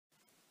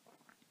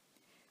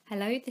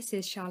Hello, this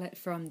is Charlotte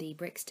from the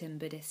Brixton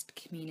Buddhist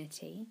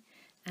Community,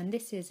 and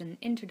this is an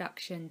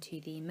introduction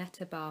to the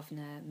Metta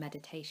Bhavana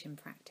meditation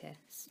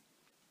practice.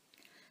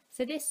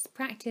 So this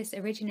practice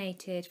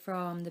originated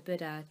from the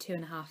Buddha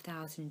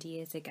 2,500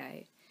 years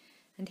ago,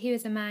 and he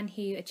was a man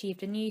who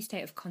achieved a new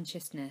state of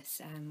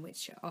consciousness,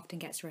 which often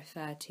gets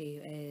referred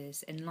to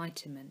as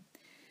enlightenment.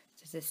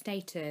 So it's a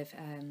state of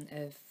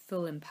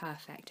full and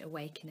perfect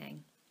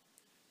awakening.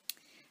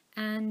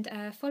 And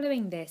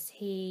following this,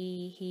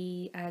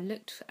 he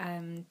looked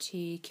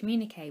to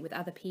communicate with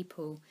other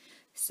people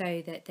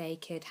so that they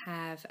could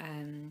have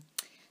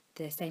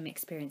the same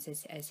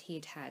experiences as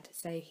he'd had.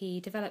 So he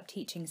developed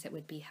teachings that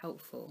would be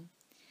helpful.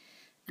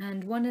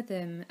 And one of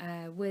them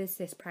was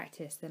this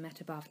practice, the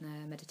Metta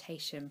Bhavana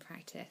meditation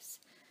practice.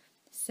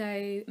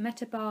 So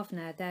Metta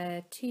Bhavana,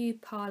 they're two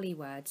Pali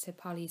words. So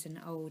Pali is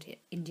an old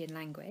Indian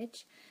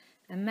language.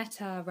 And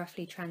Metta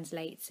roughly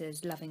translates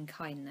as loving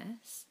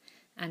kindness,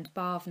 and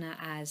Bhavana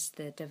as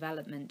the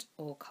development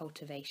or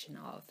cultivation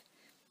of.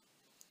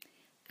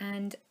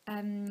 And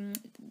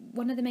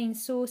one of the main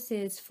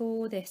sources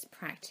for this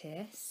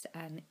practice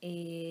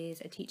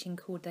is a teaching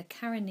called the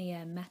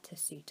Karaniya Metta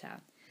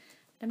Sutta.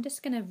 I'm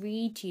just going to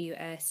read you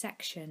a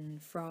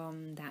section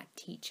from that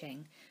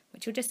teaching,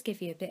 which will just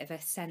give you a bit of a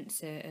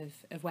sense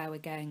of where we're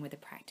going with the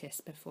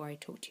practice before I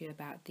talk to you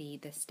about the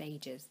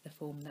stages, the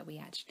form that we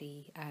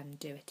actually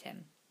do it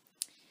in.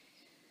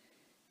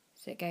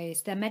 So it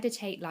goes, "Then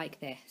meditate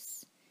like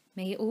this.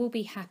 May all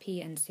be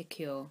happy and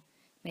secure.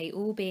 May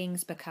all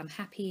beings become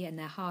happy in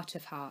their heart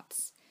of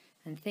hearts,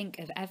 and think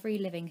of every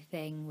living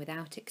thing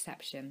without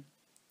exception.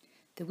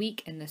 The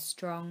weak and the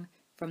strong,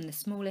 from the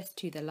smallest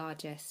to the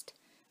largest,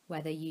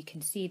 whether you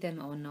can see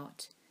them or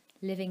not,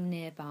 living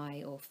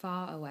nearby or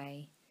far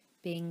away,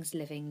 beings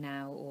living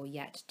now or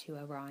yet to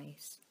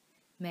arise.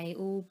 May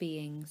all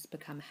beings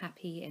become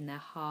happy in their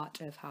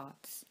heart of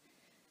hearts.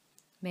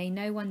 May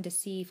no one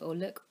deceive or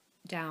look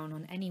down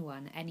on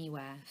anyone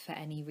anywhere for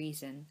any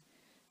reason,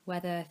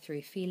 whether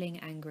through feeling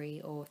angry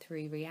or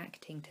through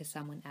reacting to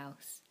someone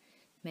else.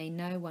 May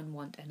no one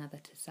want another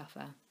to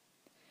suffer.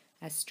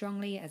 As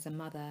strongly as a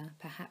mother,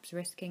 perhaps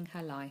risking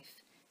her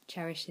life,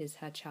 cherishes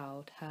her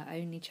child, her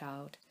only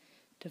child,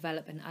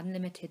 develop an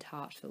unlimited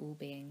heart for all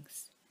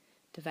beings.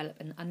 Develop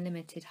an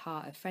unlimited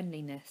heart of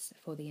friendliness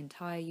for the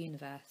entire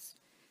universe,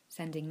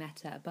 sending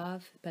metta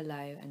above,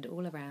 below, and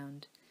all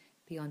around,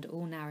 beyond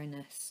all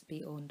narrowness,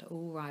 beyond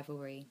all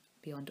rivalry,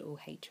 beyond all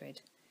hatred.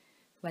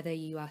 Whether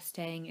you are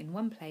staying in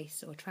one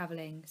place or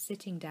travelling,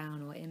 sitting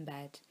down or in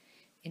bed,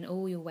 in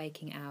all your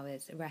waking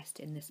hours, rest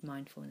in this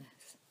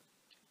mindfulness."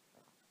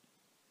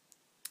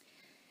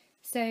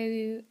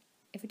 So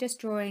if we're just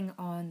drawing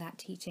on that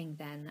teaching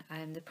then,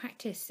 the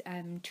practice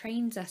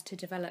trains us to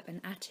develop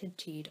an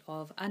attitude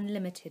of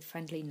unlimited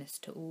friendliness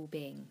to all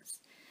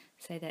beings.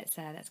 So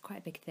that's quite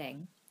a big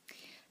thing.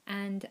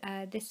 And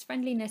this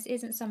friendliness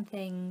isn't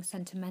something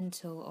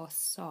sentimental or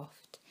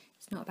soft.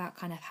 It's not about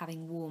kind of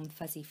having warm,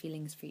 fuzzy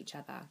feelings for each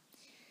other.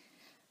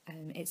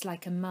 It's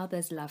like a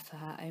mother's love for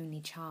her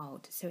only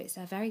child. So it's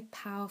a very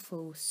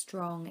powerful,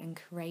 strong and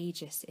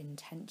courageous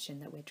intention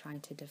that we're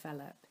trying to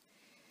develop.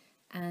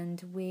 And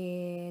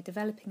we're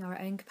developing our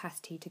own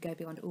capacity to go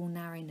beyond all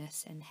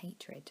narrowness and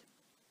hatred.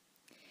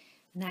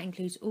 And that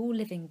includes all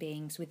living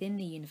beings within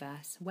the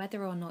universe,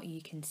 whether or not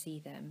you can see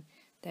them,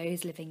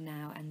 those living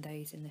now and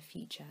those in the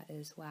future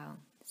as well.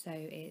 So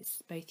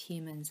it's both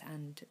humans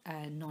and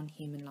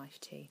non-human life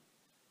too.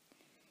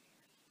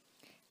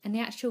 And the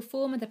actual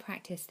form of the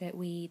practice that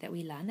we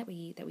learn, that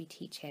we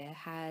teach here,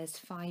 has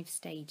 5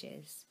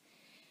 stages.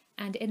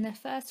 And in the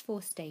first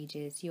 4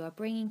 stages, you are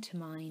bringing to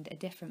mind a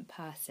different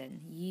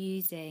person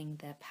using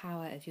the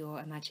power of your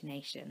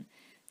imagination.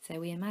 So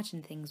we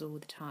imagine things all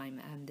the time,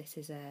 and this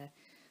is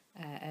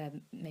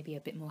maybe a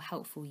bit more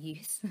helpful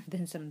use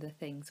than some of the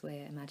things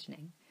we're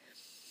imagining.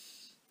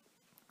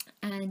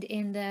 And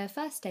in the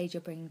first stage,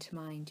 you're bringing to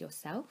mind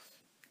yourself.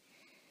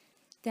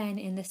 Then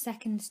in the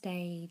second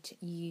stage,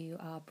 you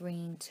are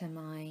bringing to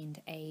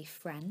mind a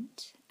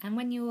friend. And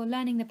when you're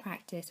learning the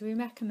practice, we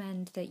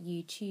recommend that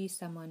you choose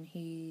someone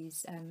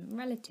who's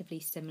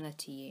relatively similar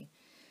to you.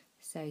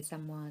 So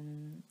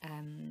someone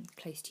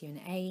close to you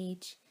in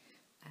age,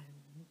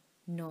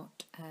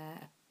 not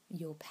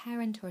your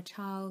parent or a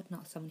child,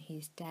 not someone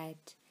who's dead,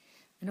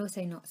 and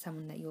also not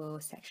someone that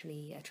you're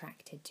sexually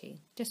attracted to.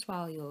 Just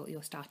while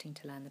you're starting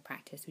to learn the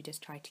practice, we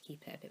just try to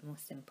keep it a bit more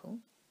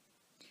simple.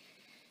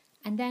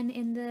 And then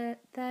in the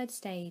third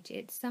stage,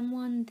 it's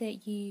someone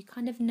that you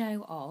kind of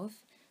know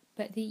of,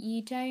 but that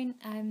you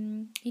don't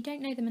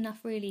know them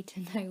enough really to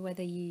know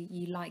whether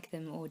you like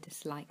them or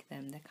dislike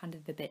them. They're kind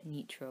of a bit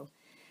neutral.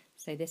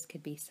 So this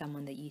could be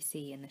someone that you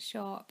see in the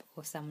shop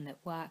or someone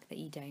at work that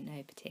you don't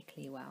know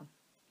particularly well.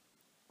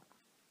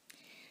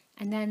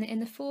 And then in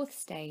the fourth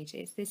stage,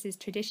 this is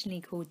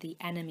traditionally called the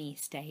enemy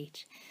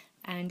stage,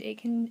 and it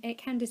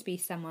can just be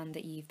someone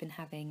that you've been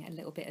having a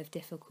little bit of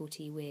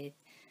difficulty with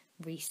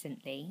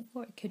recently,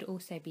 or it could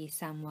also be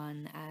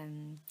someone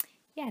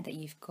that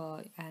you've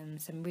got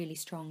some really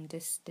strong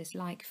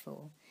dislike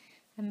for.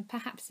 And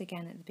perhaps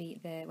again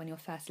at when you're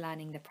first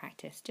learning the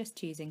practice, just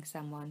choosing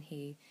someone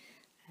who,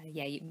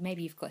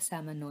 maybe you've got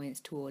some annoyance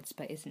towards,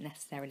 but isn't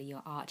necessarily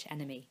your arch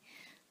enemy.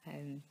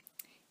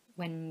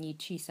 When you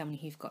choose someone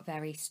who's got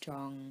very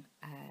strong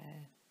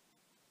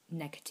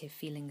negative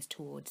feelings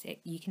towards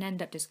it, you can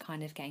end up just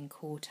kind of getting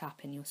caught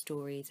up in your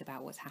stories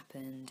about what's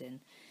happened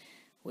and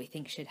what you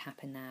think should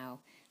happen now,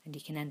 and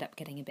you can end up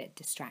getting a bit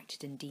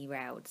distracted and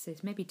derailed. So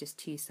maybe just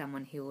choose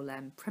someone who will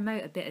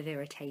promote a bit of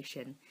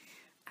irritation,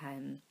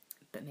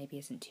 but maybe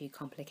isn't too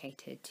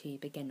complicated to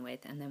begin with,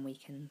 and then we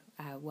can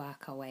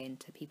work our way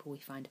into people we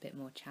find a bit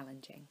more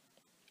challenging.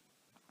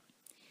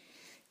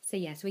 So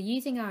yes, we're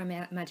using our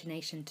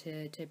imagination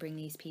to bring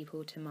these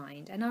people to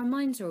mind, and our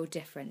minds are all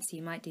different, so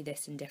you might do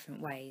this in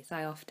different ways.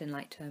 I often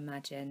like to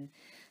imagine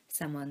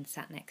someone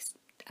sat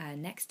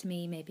next to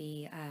me,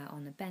 maybe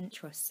on a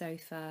bench or a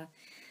sofa.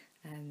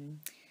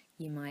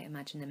 You might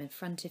imagine them in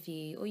front of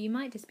you, or you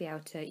might just be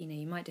able to,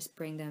 you might just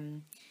bring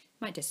them,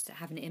 might just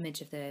have an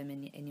image of them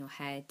in your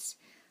head.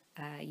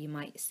 You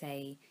might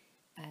say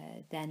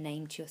their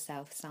name to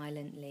yourself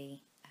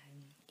silently.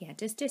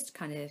 Just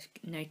kind of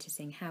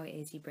noticing how it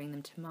is you bring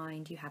them to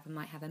mind. You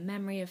might have a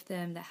memory of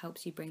them that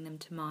helps you bring them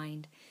to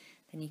mind.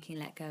 Then you can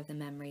let go of the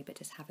memory, but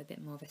just have a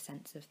bit more of a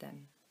sense of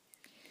them.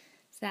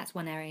 So that's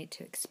one area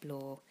to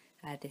explore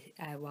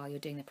while you're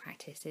doing the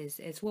practice,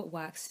 is what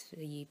works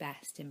for you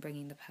best in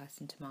bringing the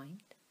person to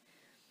mind.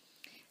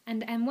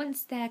 And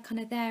once they're kind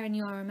of there in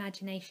your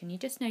imagination, you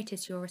just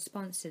notice your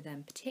response to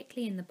them,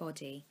 particularly in the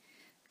body,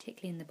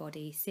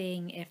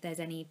 seeing if there's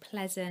any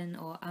pleasant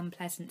or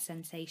unpleasant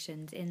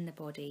sensations in the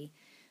body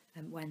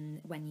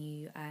when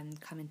you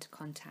come into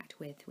contact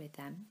with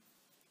them.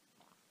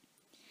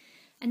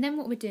 And then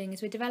what we're doing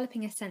is we're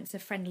developing a sense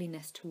of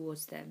friendliness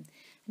towards them.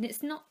 And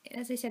it's not,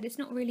 as I said, it's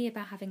not really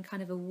about having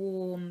kind of a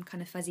warm,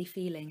 kind of fuzzy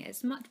feeling.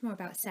 It's much more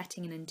about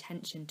setting an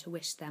intention to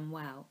wish them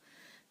well,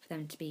 for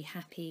them to be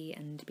happy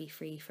and to be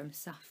free from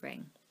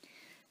suffering.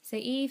 So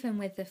even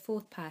with the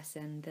fourth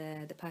person,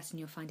 the person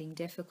you're finding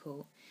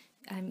difficult,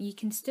 you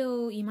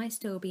might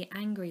still be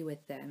angry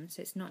with them.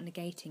 So it's not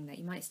negating that.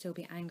 You might still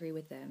be angry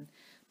with them,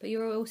 but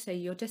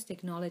you're just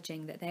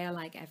acknowledging that they are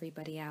like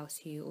everybody else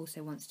who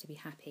also wants to be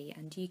happy,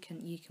 and you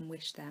can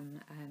wish them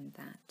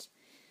that.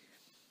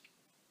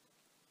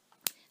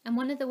 And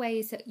one of the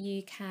ways that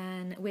you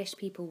can wish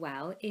people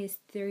well is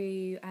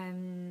through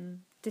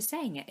just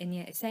saying it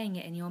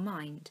in your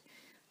mind.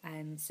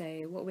 So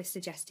what we're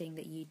suggesting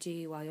that you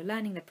do while you're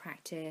learning the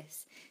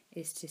practice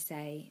is to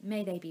say,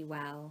 may they be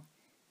well,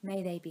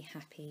 may they be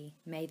happy,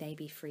 may they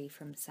be free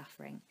from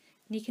suffering.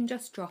 And you can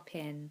just drop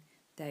in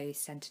those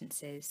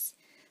sentences.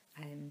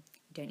 You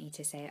don't need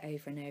to say it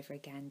over and over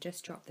again,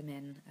 just drop them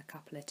in a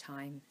couple of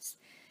times.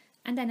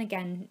 And then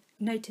again,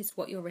 notice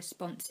what your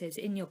response is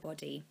in your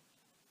body.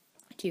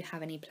 Do you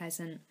have any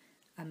pleasant,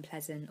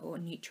 unpleasant or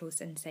neutral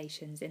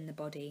sensations in the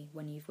body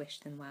when you've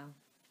wished them well?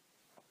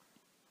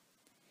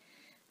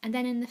 And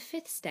then in the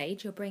fifth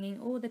stage, you're bringing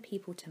all the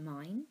people to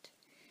mind,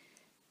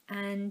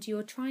 and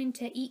you're trying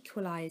to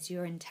equalise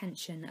your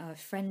intention of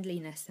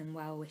friendliness and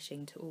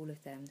well-wishing to all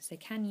of them. So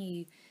can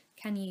you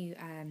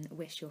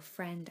wish your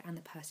friend and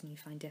the person you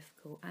find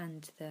difficult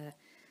and the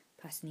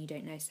person you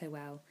don't know so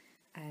well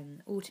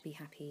all to be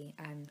happy,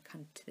 kind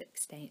of to the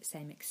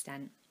same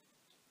extent?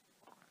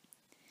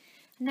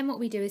 And then what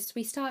we do is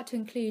we start to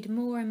include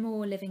more and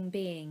more living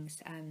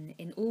beings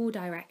in all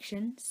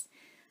directions,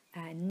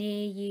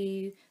 near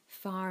you,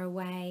 far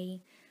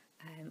away,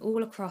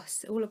 all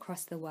across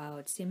the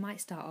world. So you might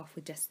start off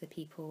with just the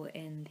people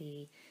in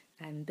the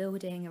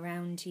building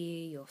around you,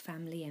 your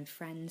family and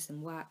friends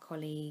and work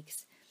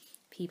colleagues,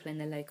 people in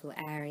the local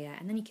area,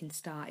 and then you can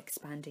start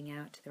expanding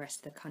out to the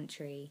rest of the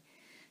country,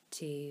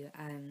 to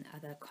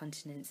other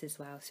continents as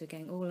well. So we're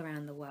going all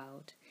around the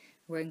world.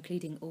 We're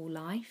including all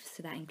life,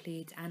 so that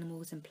includes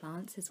animals and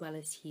plants as well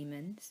as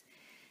humans.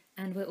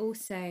 And we're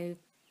also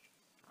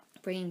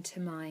bringing to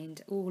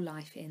mind all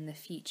life in the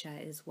future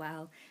as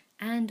well,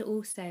 and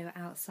also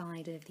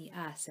outside of the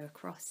earth, so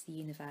across the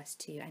universe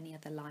to any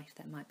other life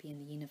that might be in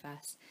the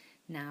universe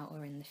now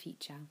or in the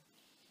future.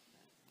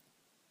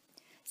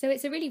 So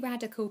it's a really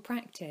radical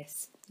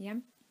practice, yeah?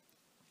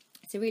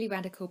 It's a really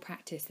radical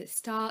practice that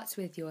starts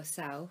with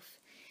yourself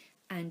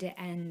and it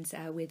ends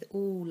with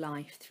all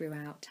life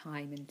throughout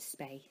time and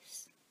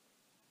space.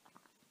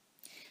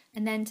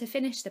 And then to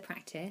finish the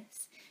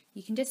practice,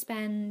 you can just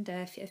spend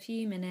a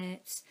few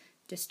minutes,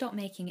 just stop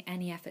making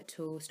any effort at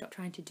all, stop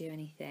trying to do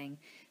anything,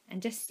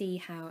 and just see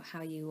how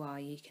you are.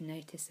 You can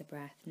notice the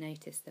breath,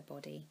 notice the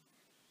body.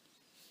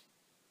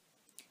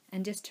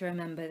 And just to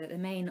remember that the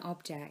main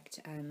object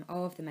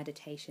of the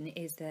meditation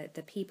is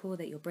the people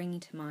that you're bringing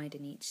to mind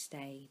in each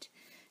stage,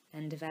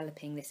 and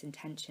developing this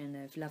intention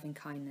of loving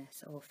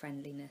kindness or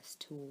friendliness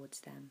towards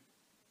them.